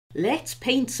let's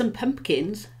paint some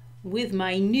pumpkins with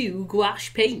my new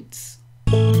gouache paints.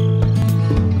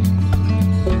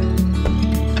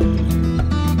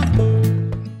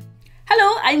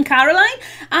 Hello, I'm Caroline,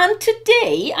 and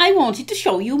today I wanted to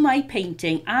show you my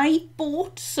painting. I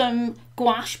bought some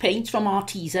gouache paints from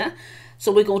Arteza,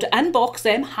 so we're going to unbox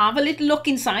them, have a little look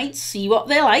inside, see what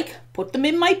they're like, put them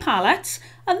in my palettes,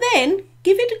 and then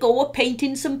give it a go at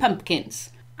painting some pumpkins.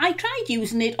 I tried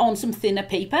using it on some thinner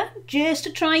paper just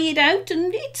to try it out,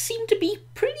 and it seemed to be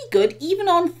pretty good even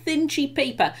on thin cheap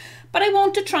paper. But I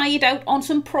want to try it out on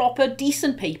some proper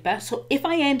decent paper, so if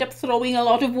I end up throwing a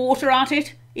lot of water at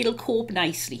it, it'll cope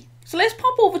nicely. So let's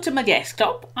pop over to my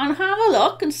desktop and have a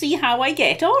look and see how I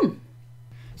get on.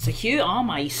 So here are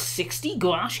my 60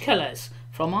 gouache colours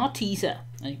from Arteza.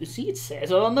 And you can see it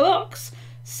says on the box,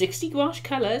 60 gouache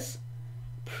colours,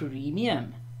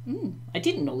 premium. I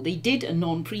didn't know they did a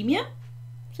non-premium.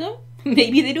 So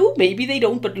maybe they do, maybe they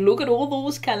don't, but look at all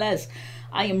those colours.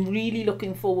 I am really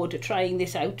looking forward to trying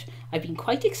this out. I've been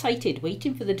quite excited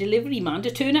waiting for the delivery man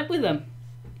to turn up with them.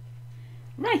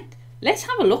 Right, let's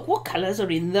have a look what colours are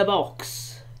in the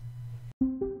box.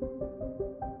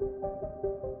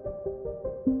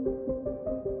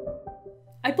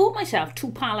 I bought myself 2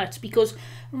 palettes because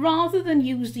rather than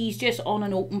use these just on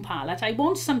an open palette, I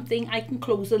want something I can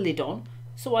close the lid on.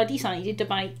 So I decided to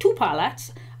buy 2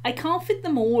 palettes. I can't fit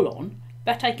them all on,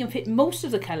 but I can fit most of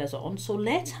the colours on. So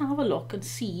let's have a look and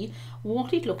see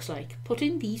what it looks like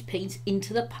putting these paints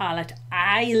into the palette.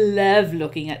 I love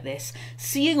looking at this,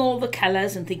 seeing all the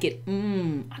colours and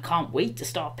thinking, I can't wait to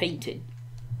start painting.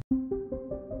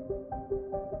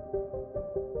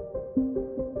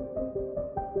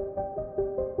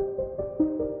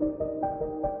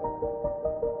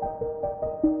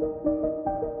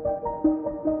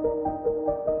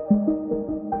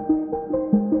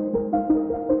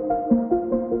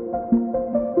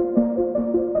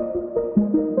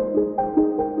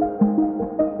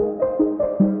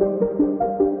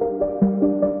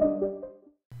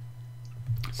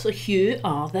 So here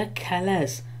are the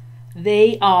colours.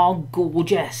 They are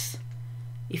gorgeous.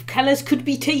 If colours could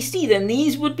be tasty, then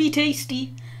these would be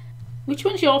tasty. Which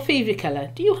one's your favourite colour?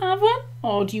 Do you have one?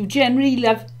 Or do you generally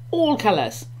love all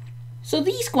colours? So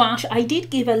these gouache, I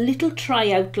did give a little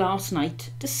try out last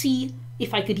night to see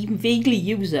if I could even vaguely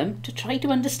use them, to try to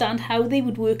understand how they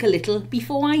would work a little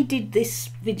before I did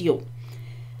this video.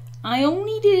 I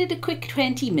only did a quick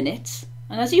 20 minutes,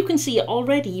 and as you can see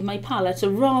already my palettes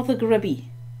are rather grubby.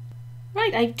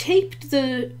 Right, I've taped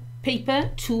the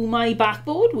paper to my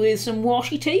backboard with some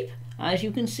washi tape. As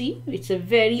you can see, it's a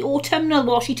very autumnal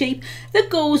washi tape that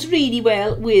goes really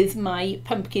well with my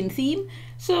pumpkin theme.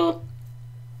 So,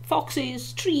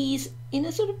 foxes, trees in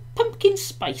a sort of pumpkin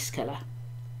spice colour.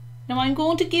 Now I'm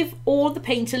going to give all the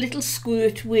paints a little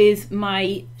squirt with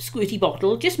my squirty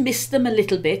bottle, just mist them a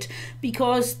little bit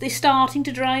because they're starting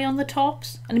to dry on the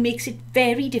tops, and it makes it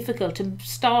very difficult to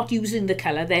start using the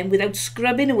colour then without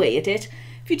scrubbing away at it.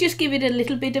 If you just give it a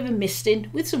little bit of a misting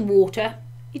with some water,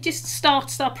 it just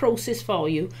starts that process for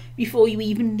you before you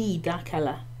even need that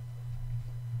colour.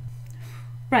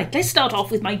 Right, let's start off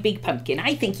with my big pumpkin.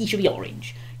 I think he should be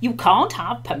orange. You can't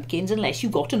have pumpkins unless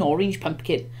you've got an orange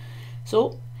pumpkin.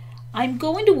 So I'm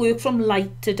going to work from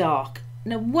light to dark.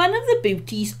 Now one of the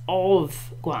beauties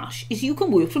of gouache is you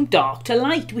can work from dark to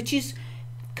light, which is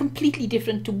completely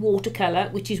different to watercolour,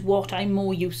 which is what I'm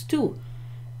more used to.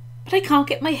 But I can't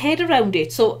get my head around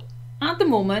it, so at the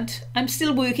moment I'm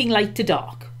still working light to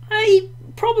dark. I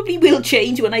probably will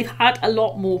change when I've had a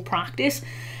lot more practice,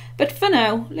 but for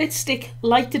now let's stick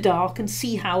light to dark and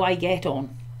see how I get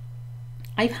on.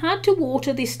 I've had to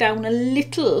water this down a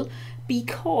little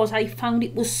because I found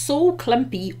it was so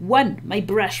clumpy. 1, my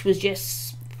brush was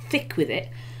just thick with it,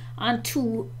 and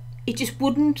 2, it just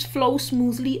wouldn't flow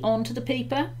smoothly onto the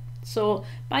paper. So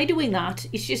by doing that,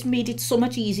 it's just made it so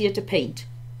much easier to paint.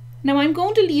 Now I'm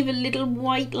going to leave a little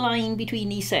white line between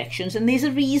these sections, and there's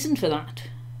a reason for that.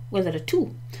 Well, there are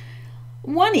 2.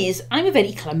 One is I'm a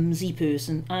very clumsy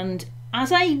person, and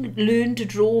as I learn to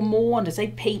draw more and as I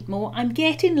paint more, I'm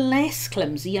getting less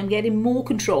clumsy, I'm getting more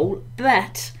control,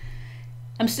 but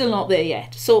I'm still not there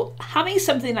yet. So having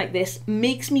something like this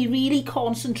makes me really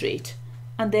concentrate,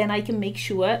 and then I can make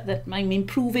sure that I'm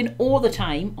improving all the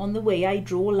time on the way I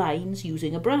draw lines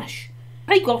using a brush.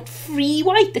 I got free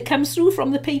white that comes through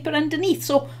from the paper underneath,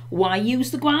 so why use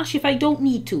the gouache if I don't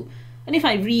need to? And if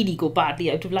I really go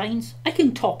badly out of lines, I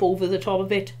can top over the top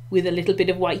of it with a little bit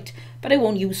of white, but I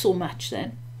won't use so much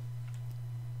then.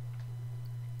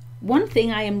 One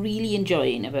thing I am really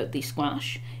enjoying about this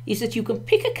gouache is that you can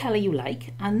pick a colour you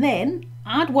like and then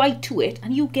add white to it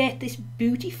and you get this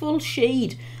beautiful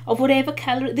shade of whatever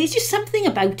colour. There's just something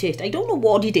about it. I don't know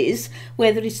what it is,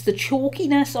 whether it's the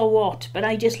chalkiness or what, but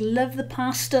I just love the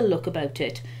pastel look about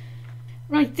it.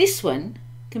 Right, this one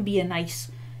can be a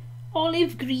nice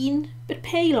olive green, but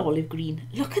pale olive green.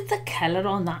 Look at the colour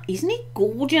on that. Isn't it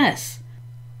gorgeous?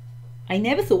 I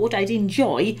never thought I'd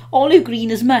enjoy olive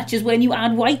green as much as when you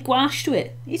add white gouache to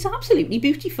it. It's absolutely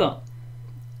beautiful.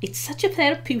 It's such a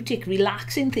therapeutic,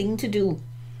 relaxing thing to do.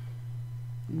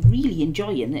 I'm really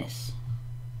enjoying this.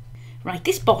 Right,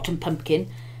 this bottom pumpkin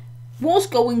was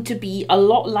going to be a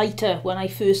lot lighter when I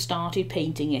first started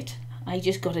painting it. I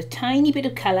just got a tiny bit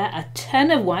of colour, a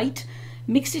ton of white,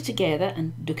 mixed it together,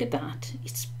 and look at that.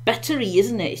 It's buttery,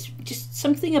 isn't it? It's just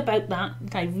something about that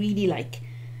I really like.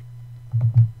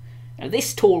 Now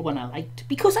this tall one I liked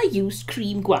because I used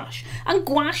cream gouache, and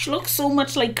gouache looks so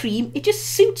much like cream, it just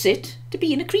suits it to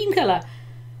be in a cream colour.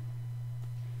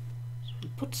 So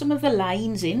we'll put some of the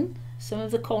lines in, some of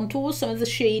the contours, some of the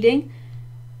shading.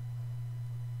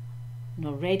 And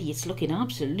already it's looking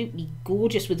absolutely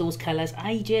gorgeous with those colours.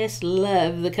 I just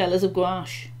love the colours of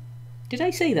gouache. Did I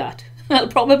say that? I'll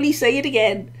probably say it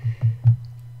again.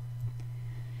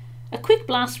 A quick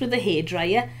blast with the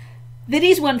hairdryer. There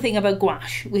is one thing about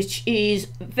gouache which is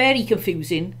very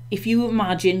confusing if you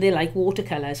imagine they're like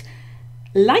watercolours.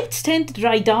 Lights tend to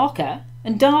dry darker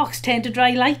and darks tend to dry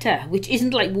lighter, which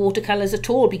isn't like watercolours at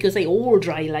all because they all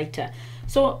dry lighter.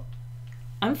 So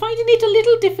I'm finding it a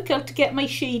little difficult to get my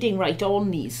shading right on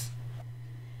these.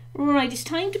 Right, it's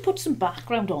time to put some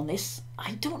background on this.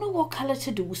 I don't know what colour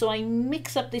to do, so I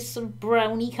mix up this sort of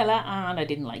browny colour and I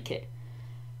didn't like it.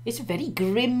 It's a very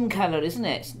grim colour, isn't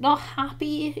it? It's not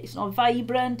happy, it's not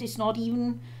vibrant, it's not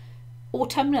even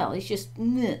autumnal, it's just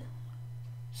meh.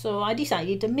 So I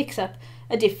decided to mix up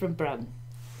a different brown.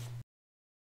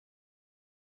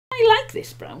 I like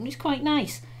this brown, it's quite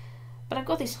nice. But I've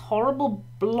got this horrible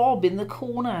blob in the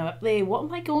corner up there. What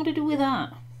am I going to do with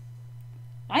that?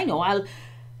 I know, I'll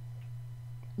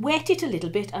wet it a little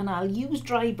bit and I'll use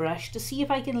dry brush to see if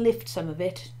I can lift some of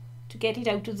it to get it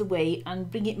out of the way and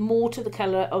bring it more to the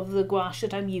colour of the gouache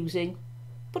that I'm using.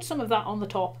 Put some of that on the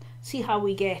top, see how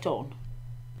we get on.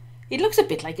 It looks a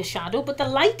bit like a shadow, but the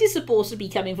light is supposed to be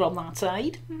coming from that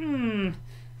side.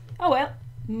 Oh well,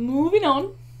 moving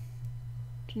on.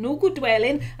 No good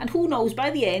dwelling, and who knows, by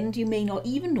the end you may not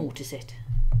even notice it.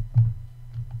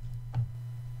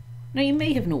 Now you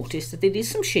may have noticed that there is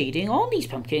some shading on these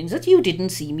pumpkins that you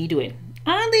didn't see me doing,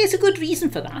 and there's a good reason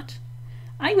for that.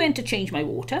 I went to change my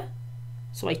water,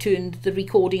 so I turned the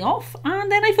recording off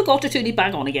and then I forgot to turn it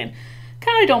back on again.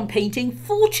 Carried on painting.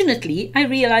 Fortunately, I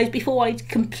realised before I'd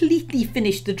completely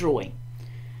finished the drawing.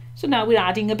 So now we're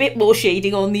adding a bit more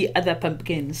shading on the other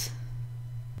pumpkins.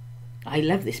 I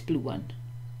love this blue one.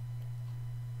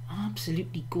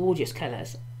 Absolutely gorgeous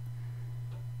colours.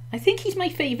 I think he's my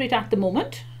favourite at the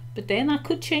moment, but then that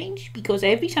could change because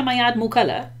every time I add more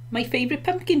colour, my favourite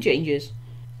pumpkin changes.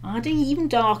 Adding even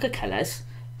darker colours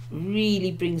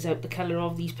really brings out the colour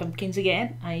of these pumpkins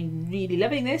again. I'm really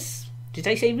loving this. Did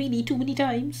I say really too many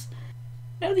times?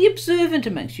 Now the observant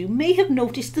amongst you may have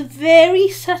noticed the very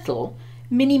subtle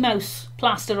Minnie Mouse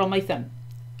plaster on my thumb.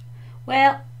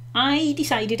 Well, I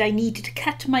decided I needed to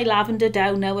cut my lavender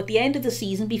down now at the end of the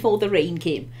season before the rain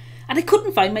came, and I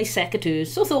couldn't find my secateurs,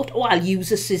 so I thought, oh, I'll use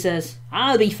the scissors.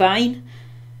 I'll be fine.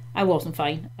 I wasn't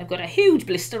fine. I've got a huge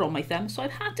blister on my thumb, so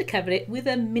I've had to cover it with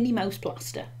a Minnie Mouse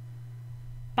plaster.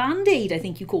 Band-aid, I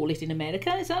think you call it in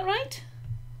America, is that right?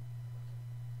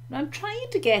 I'm trying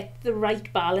to get the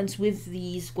right balance with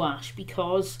these gouache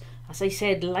because, as I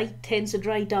said, light tends to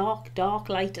dry dark, dark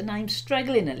light, and I'm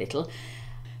struggling a little.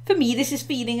 For me, this is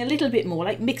feeling a little bit more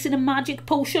like mixing a magic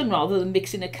potion rather than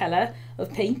mixing a colour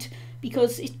of paint,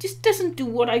 because it just doesn't do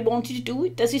what I wanted to do.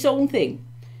 It does its own thing.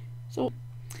 So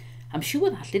I'm sure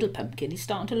that little pumpkin is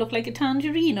starting to look like a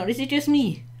tangerine, or is it just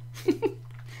me?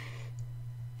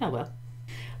 Oh well.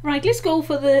 Right, let's go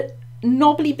for the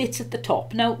knobbly bits at the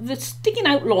top. Now, the sticking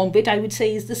out long bit I would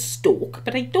say is the stalk,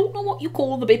 but I don't know what you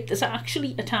call the bit that's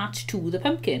actually attached to the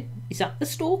pumpkin. Is that the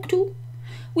stalk too?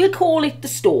 We'll call it the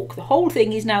stalk. The whole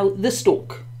thing is now the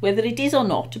stalk, whether it is or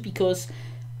not, because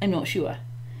I'm not sure.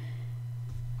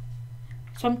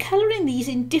 So I'm colouring these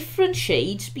in different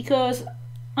shades because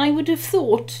I would have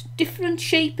thought different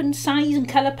shape and size and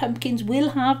colour pumpkins will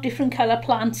have different colour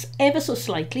plants ever so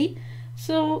slightly,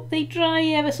 so they dry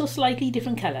ever so slightly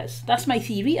different colours. That's my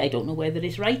theory. I don't know whether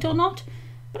it's right or not,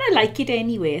 but I like it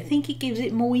anyway. I think it gives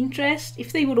it more interest.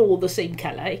 If they were all the same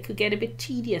colour, it could get a bit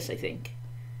tedious, I think.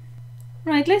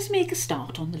 Right, let's make a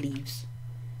start on the leaves.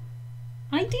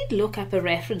 I did look up a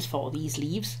reference for these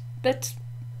leaves, but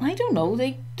I don't know,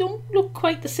 they don't look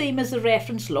quite the same as the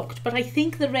reference looked, but I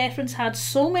think the reference had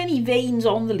so many veins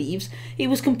on the leaves, it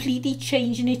was completely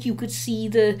changing it. You could see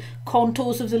the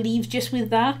contours of the leaves just with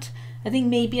that. I think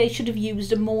maybe I should have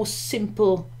used a more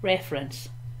simple reference.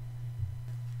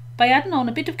 By adding on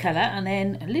a bit of colour and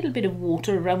then a little bit of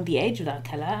water around the edge of that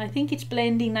colour, I think it's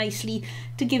blending nicely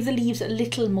to give the leaves a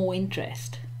little more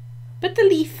interest. But the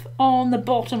leaf on the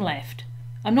bottom left,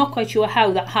 I'm not quite sure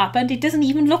how that happened. It doesn't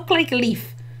even look like a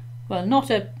leaf. Well, not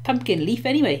a pumpkin leaf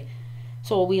anyway.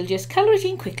 So we'll just colour it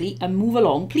in quickly and move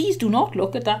along. Please do not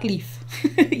look at that leaf.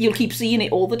 You'll keep seeing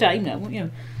it all the time now, won't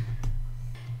you?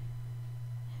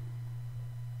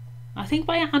 I think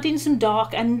by adding some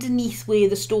dark underneath where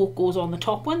the stalk goes on the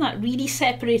top one, that really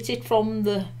separates it from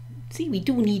the... See, we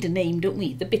do need a name, don't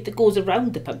we? The bit that goes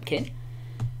around the pumpkin.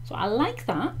 So I like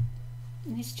that.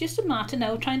 It's just a matter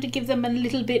now trying to give them a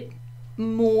little bit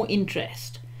more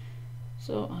interest.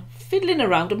 So I'm fiddling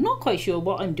around. I'm not quite sure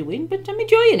what I'm doing, but I'm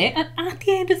enjoying it. And at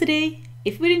the end of the day,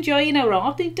 if we're enjoying our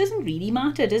art, it doesn't really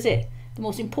matter, does it? The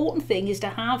most important thing is to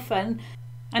have fun.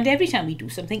 And every time we do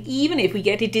something, even if we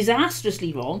get it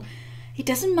disastrously wrong, it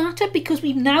doesn't matter because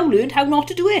we've now learned how not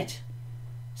to do it.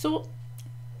 So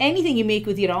anything you make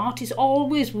with your art is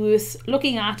always worth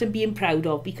looking at and being proud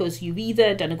of, because you've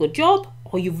either done a good job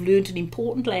or you've learned an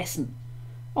important lesson.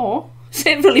 Or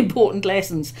several important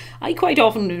lessons. I quite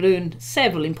often learn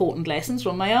several important lessons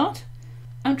from my art.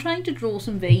 I'm trying to draw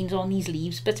some veins on these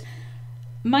leaves, but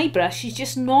my brush is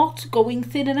just not going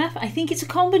thin enough. I think it's a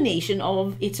combination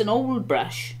of it's an old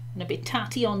brush and a bit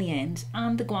tatty on the ends,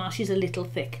 and the gouache is a little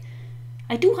thick.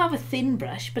 I do have a thin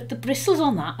brush, but the bristles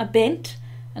on that are bent,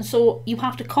 and so you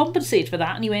have to compensate for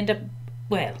that, and you end up,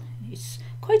 well, it's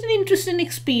quite an interesting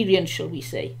experience, shall we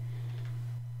say.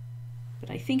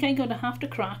 But I think I'm going to have to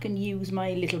crack and use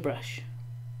my little brush.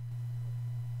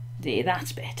 There,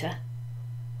 that's better.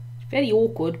 It's very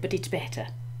awkward, but it's better.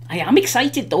 I am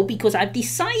excited though, because I've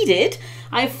decided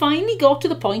I've finally got to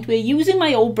the point where using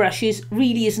my old brushes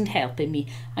really isn't helping me.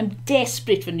 I'm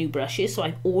desperate for new brushes, so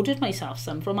I've ordered myself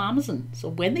some from Amazon. So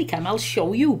when they come, I'll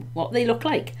show you what they look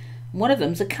like. One of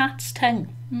them's a cat's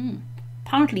tongue.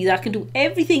 Apparently that can do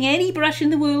everything any brush in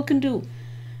the world can do.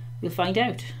 We'll find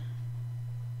out.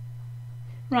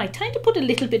 Right, time to put a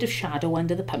little bit of shadow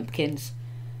under the pumpkins.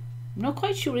 I'm not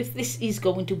quite sure if this is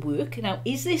going to work. Now,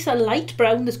 is this a light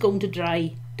brown that's going to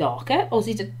dry darker, or is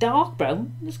it a dark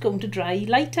brown that's going to dry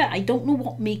lighter? I don't know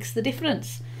what makes the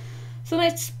difference. So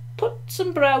let's put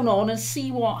some brown on and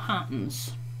see what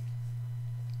happens.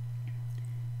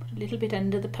 Put a little bit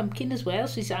under the pumpkin as well,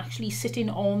 so it's actually sitting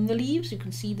on the leaves. You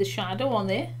can see the shadow on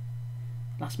there.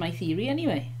 That's my theory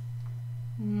anyway.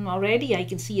 Already I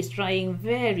can see it's drying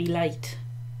very light.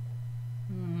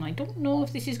 I don't know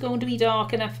if this is going to be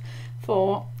dark enough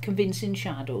for convincing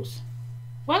shadows.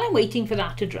 While I'm waiting for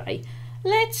that to dry,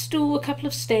 let's do a couple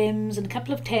of stems and a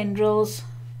couple of tendrils.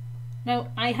 Now,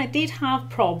 I did have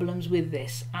problems with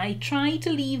this. I tried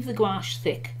to leave the gouache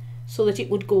thick so that it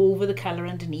would go over the colour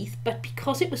underneath, but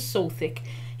because it was so thick,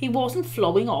 it wasn't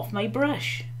flowing off my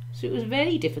brush. So it was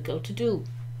very difficult to do.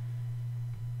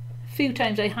 A few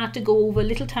times I had to go over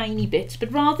little tiny bits,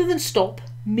 but rather than stop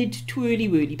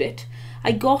mid-twirly-whirly bit,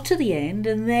 I got to the end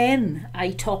and then I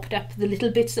topped up the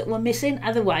little bits that were missing.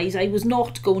 Otherwise, I was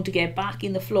not going to get back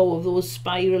in the flow of those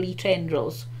spirally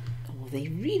tendrils. Oh, they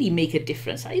really make a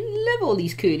difference. I love all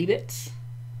these curly bits.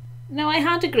 Now, I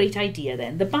had a great idea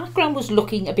then. The background was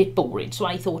looking a bit boring, so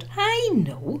I thought, I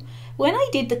know, when I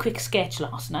did the quick sketch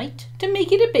last night, to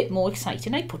make it a bit more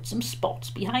exciting, I put some spots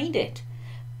behind it.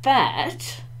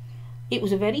 But it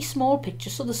was a very small picture,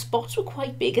 so the spots were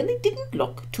quite big and they didn't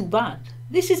look too bad.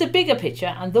 This is a bigger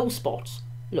picture and those spots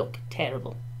look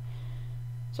terrible.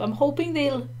 So I'm hoping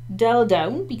they'll dull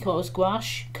down, because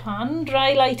gouache can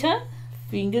dry lighter.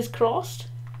 Fingers crossed.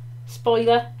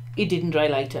 Spoiler, it didn't dry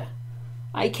lighter.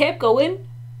 I kept going,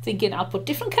 thinking I'll put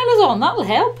different colours on, that'll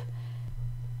help.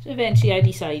 So eventually I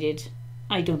decided,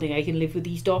 I don't think I can live with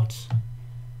these dots.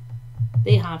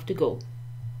 They have to go.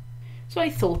 So I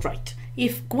thought, right,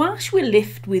 if gouache will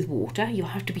lift with water, you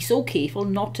have to be so careful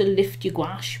not to lift your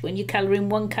gouache when you're colouring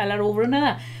one colour over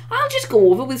another. I'll just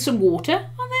go over with some water and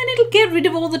then it'll get rid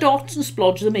of all the dots and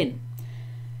splodge them in.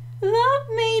 That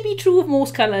may be true of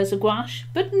most colours of gouache,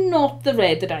 but not the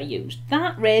red that I used.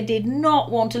 That red did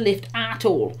not want to lift at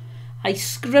all. I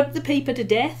scrubbed the paper to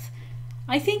death.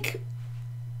 I think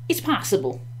it's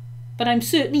passable, but I'm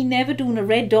certainly never doing a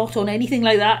red dot on anything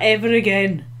like that ever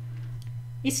again.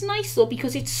 It's nice though,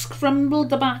 because it's scrumbled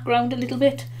the background a little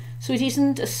bit, so it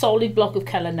isn't a solid block of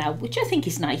colour now, which I think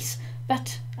is nice,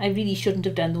 but I really shouldn't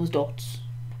have done those dots.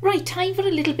 Right, time for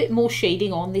a little bit more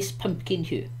shading on this pumpkin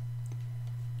here.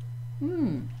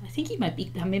 I think he might be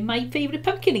becoming my favourite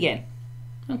pumpkin again.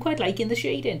 I'm quite liking the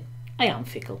shading. I am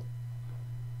fickle.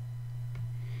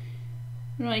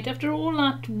 Right, after all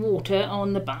that water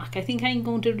on the back, I think I'm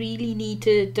going to really need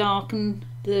to darken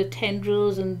the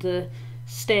tendrils and the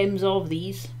stems of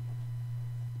these.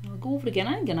 I'll go over again.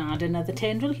 I'm going to add another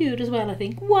tendril here as well, I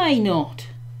think. Why not?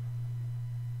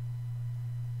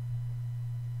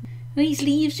 These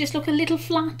leaves just look a little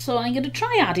flat, so I'm going to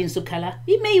try adding some colour.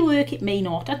 It may work, it may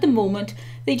not. At the moment,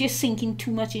 they're just sinking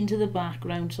too much into the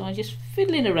background, so I'm just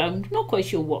fiddling around. Not quite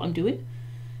sure what I'm doing,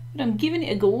 but I'm giving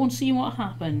it a go and seeing what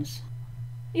happens.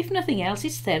 If nothing else,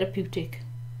 it's therapeutic.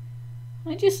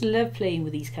 I just love playing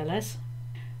with these colours.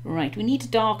 Right, we need to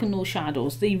darken those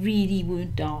shadows. They really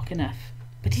weren't dark enough.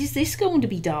 But is this going to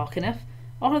be dark enough?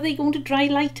 Or are they going to dry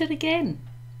lighter again?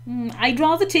 I'd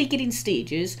rather take it in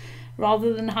stages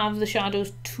rather than have the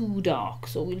shadows too dark.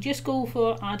 So we'll just go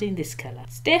for adding this colour.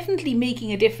 It's definitely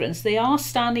making a difference. They are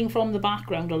standing from the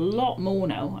background a lot more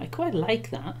now. I quite like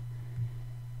that.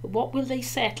 But what will they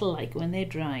settle like when they're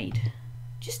dried?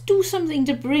 Just do something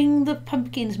to bring the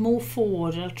pumpkins more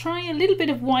forward. I'll try a little bit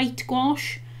of white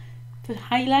gouache for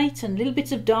highlights and little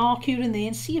bits of dark here and there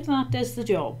and see if that does the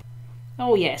job.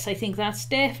 Oh yes, I think that's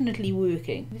definitely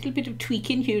working. A little bit of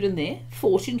tweaking here and there.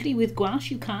 Fortunately with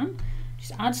gouache you can.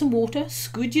 Just add some water,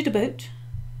 squidge it about.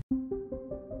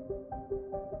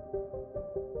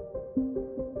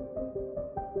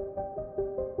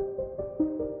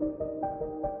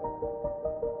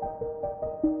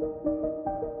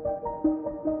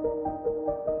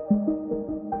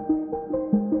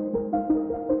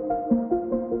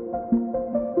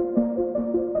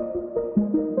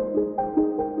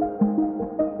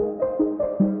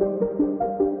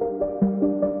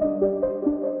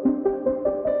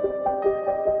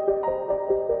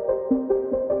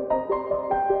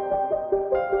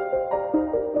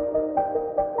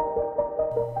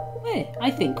 I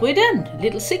think we're done. A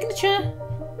little signature.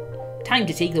 Time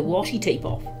to take the washi tape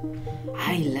off.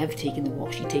 I love taking the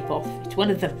washi tape off. It's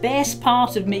one of the best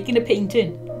parts of making a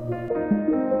painting.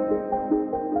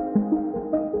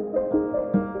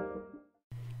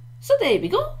 So there we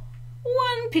go.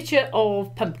 One picture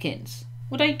of pumpkins.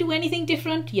 Would I do anything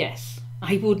different? Yes.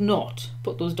 I would not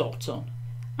put those dots on.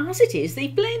 As it is, they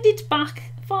blended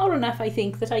back far enough, I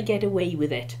think, that I get away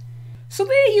with it. So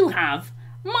there you have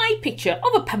my picture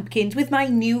of a pumpkin with my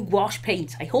new gouache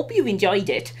paint. I hope you've enjoyed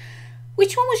it.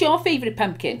 Which one was your favourite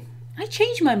pumpkin? I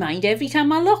change my mind every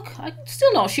time I look. I'm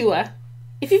still not sure.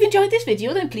 If you've enjoyed this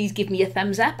video, then please give me a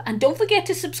thumbs up and don't forget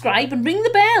to subscribe and ring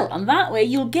the bell, and that way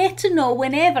you'll get to know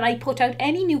whenever I put out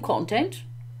any new content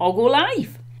or go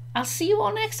live. I'll see you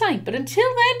all next time, but until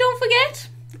then, don't forget,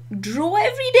 draw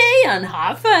every day and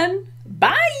have fun.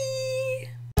 Bye!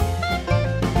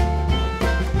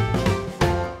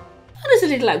 As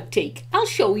a little outtake, I'll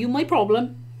show you my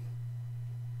problem.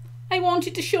 I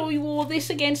wanted to show you all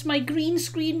this against my green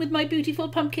screen with my beautiful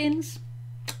pumpkins,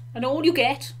 and all you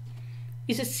get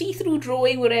is a see-through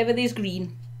drawing wherever there's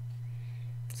green.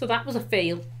 So that was a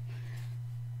fail.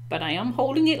 But I am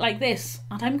holding it like this,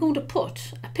 and I'm going to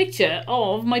put a picture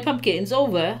of my pumpkins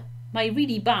over my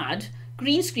really bad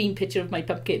green screen picture of my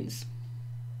pumpkins.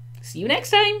 See you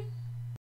next time.